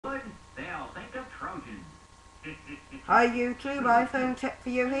Hi YouTube, iPhone tech for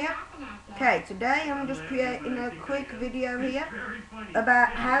you here. Okay, today I'm just creating a quick video here about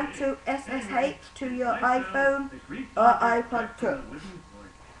how to SSH to your iPhone or iPod Touch.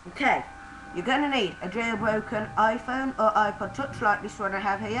 Okay, you're going to need a jailbroken iPhone or iPod Touch like this one I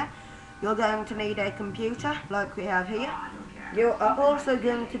have here. You're going to need a computer like we have here. You are also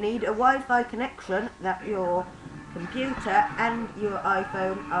going to need a Wi-Fi connection that your computer and your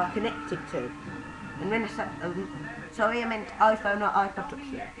iPhone are connected to. And then sorry, I meant iPhone or iPod Touch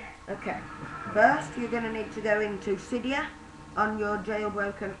here. Okay, first you're going to need to go into Cydia on your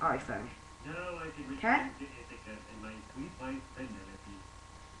jailbroken iPhone. Okay?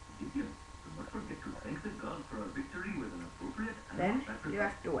 Then you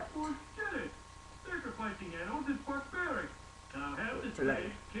have to wait. To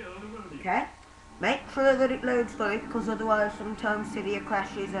load. Okay? Make sure that it loads fully, because otherwise sometimes Cydia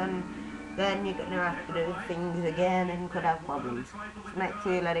crashes and then you're going to have to do things again and could have problems. So make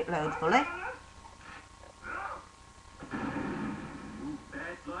sure you let it load fully.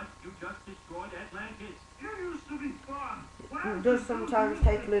 It does sometimes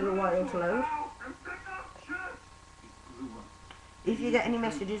take a little while to load. If you get any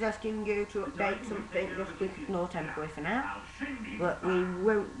messages asking you to update something, just click ignore temporary for now. But we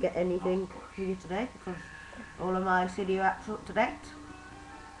won't get anything for you today because all of my Cydia apps are up to date,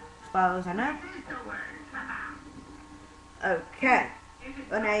 as far as I know. Okay,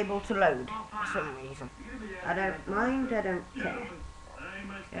 unable to load for some reason. I don't mind, I don't care.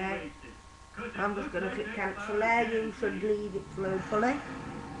 Okay, I'm just going to click cancel there. You should leave it to load fully.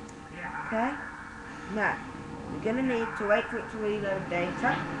 Okay, now you're going to need to wait for it to reload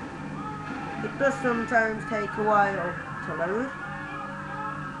data. It does sometimes take a while to load.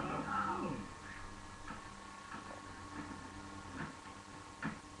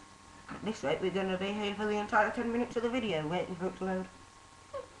 At this rate, we're going to be here for the entire 10 minutes of the video waiting for it to load.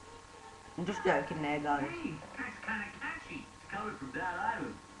 I'm just joking there, guys.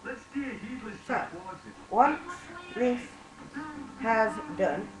 So, once this has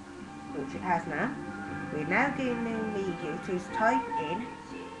done, which it has now, we're now going to need you to type in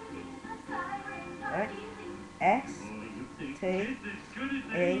STESS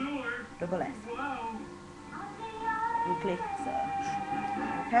and click search.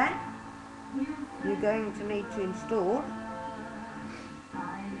 Okay? You're going to need to install.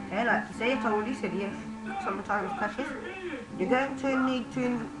 Okay, like you see, I told you, Cydia sometimes crashes. You're going to need to,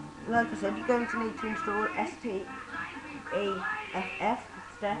 like I said, you're going to need to install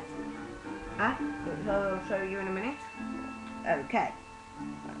STESS app, which I'll show you in a minute. Okay.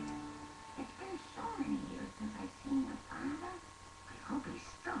 It's been so many years since I've seen your father. I hope he's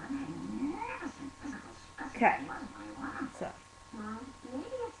still a magnificent physical specimen. Okay. He wasn't very well. So, Well,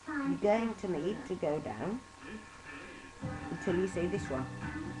 maybe it's time. you're going to need to go down until you see this one,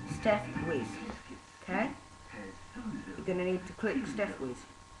 Steph Wiz. Okay? You're going to need to click Steph Wiz.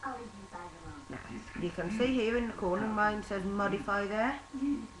 I'll leave you guys alone. Now, you can see here in the corner, mine says modify there.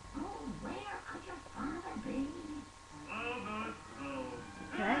 Oh, where could your father be?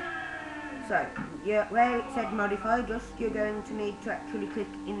 Okay? So, where it said modify, you're going to need to actually click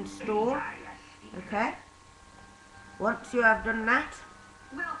install. Okay? Once you have done that,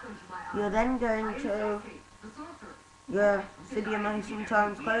 you're then going to, your Cydia may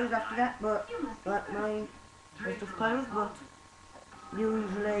sometimes close after that, but like mine was just closed, but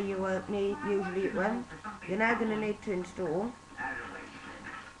usually you won't need, usually it won't. You're now going to need to install.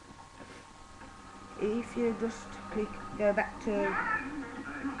 If you just click, go back to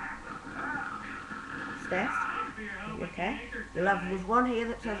Steph, okay, you'll have this one here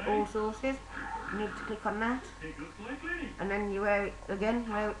that says all sources. You need to click on that, and then where it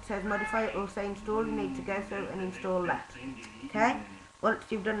says modify, it will say install. You need to go through and install that. Okay, once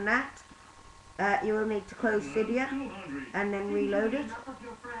you've done that, you will need to close Cydia and then reload it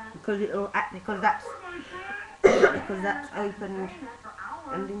because that's because that's opened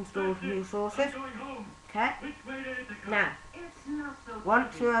and installed new sources. Okay, now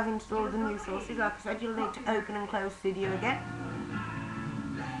once you have installed the new sources, like I said, you'll need to open and close Cydia again.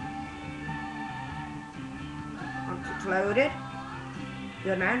 Once it's loaded,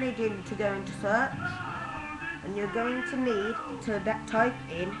 you're now needing to go into search, and you're going to need to type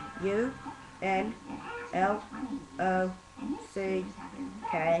in UNLOCK and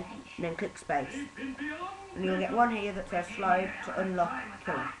then click space, and you'll get one here that says slide to unlock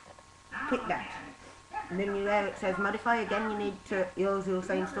killer. Click that, and then there it says modify again. You need to, yours will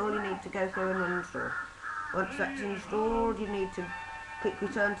say install. You need to go through and uninstall. Once that's installed, you need to click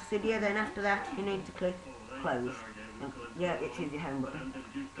return to Cydia. Then after that, you need to click close. Yeah, which is your home button.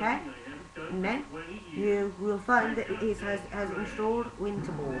 Okay, and then you will find that it has installed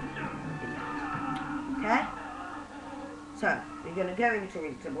Winterboard. Okay? So, you're going to go into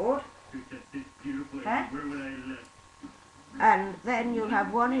Winterboard. Okay? And then you'll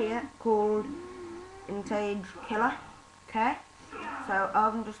have one here called Vintage Killer. Okay? So,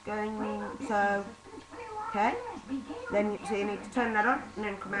 I'm just going, okay? Then so you need to turn that on and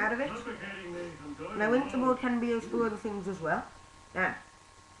then come out of it. Now, Winterboard can be used for other things as well. Now,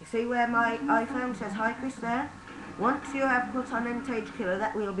 you see where my iPhone says Hypris there? Once you have put on Vintage Killer,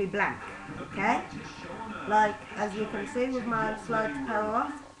 that will be blank. Okay? Like, as you can see with my slide to power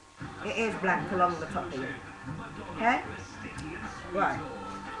off, it is blank along the top of it. Okay? Right.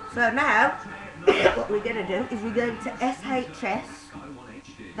 So now, what we're going to do is we're going to SHS,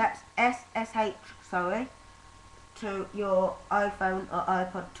 that's SSH, sorry, to your iPhone or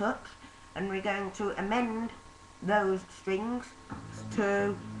iPod Touch, and we're going to amend those strings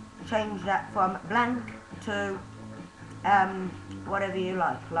to change that from blank to whatever you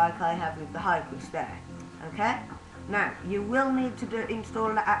like I have with the Hypris there. Okay? Now, you will need to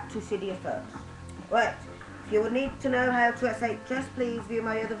install the app to Cydia first. Right, if you would need to know how to SHS, please view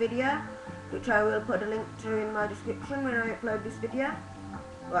my other video, which I will put a link to in my description when I upload this video.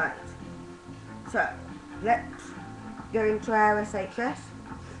 Right, so, let's go into our SHS.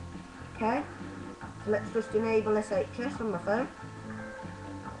 Okay, so let's just enable SHS on my phone.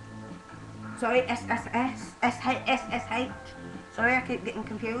 Sorry, SSH. Sorry, I keep getting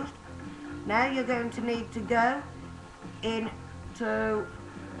confused. Now you're going to need to go into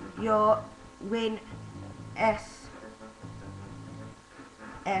your WinSSH.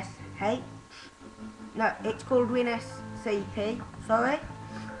 No, it's called WinSCP. Sorry.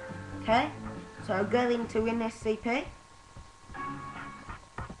 Okay. So go into WinSCP.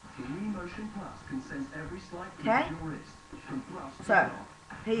 Okay. So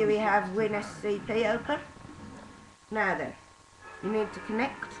here we have WinSCP open. Now then, you need to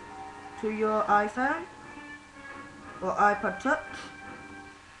connect to your iPhone or iPod Touch.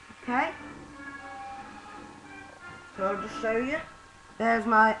 Okay. So I'll just show you. There's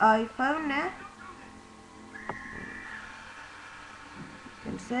my iPhone there.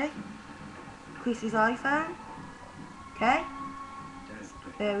 You can see Chris's iPhone. Okay.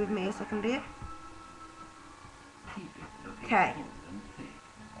 Bear with me a second here. Okay.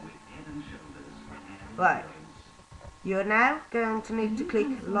 Right. You're now going to need to click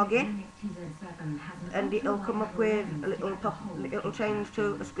login, and it'll come up with a little change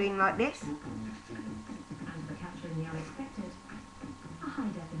to a screen like this.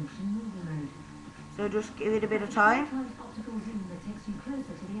 So just give it a bit of time.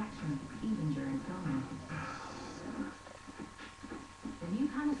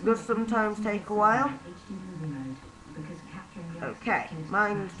 It does sometimes take a while. Okay,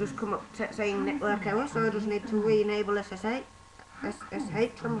 mine's just come up saying network error, so I just need to re-enable SSH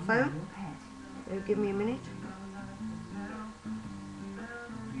on the phone. So give me a minute.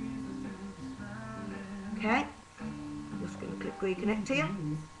 Okay, just going to click reconnect here.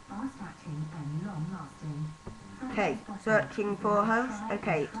 Okay, searching for host.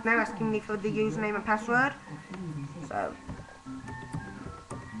 Okay, it's now asking me for the username and password. So,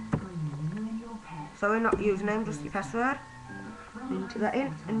 sorry, not username, just your password. Enter that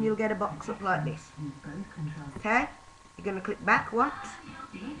in, and you'll get a box up like this. Okay, you're going to click back once,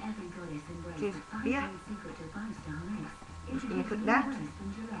 which is here. Just going to click that,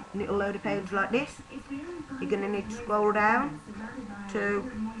 and it'll load a page like this. You're going to need to scroll down to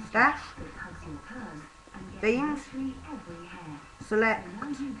Stash, Themes, select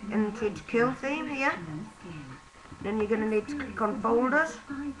Entered Kill Theme here. Then you're going to need to click on Folders,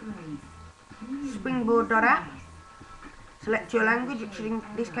 Springboard.app. Select your language, which is in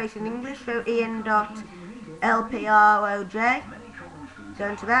this case in English, so en.lproj. Go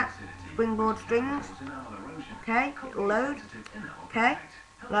into that, Springboard Strings. Okay, it'll load. Okay,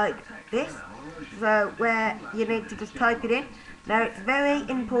 like this. So where you need to just type it in. Now it's very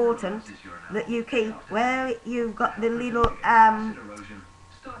important that you keep where you've got the little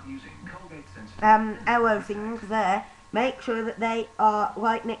arrow things there. Make sure that they are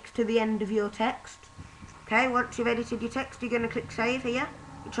right next to the end of your text. Okay, once you've edited your text, you're going to click save here,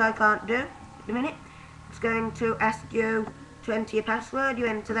 which I can't do at the minute. It's going to ask you to enter your password. You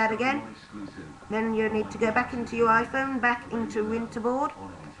enter that again. Then you need to go back into your iPhone, back into Winterboard.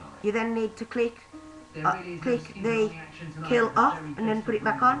 You then need to click the kill off and then put it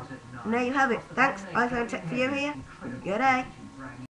back on. And there you have it. Thanks, iPhone Tech for you here. Good day.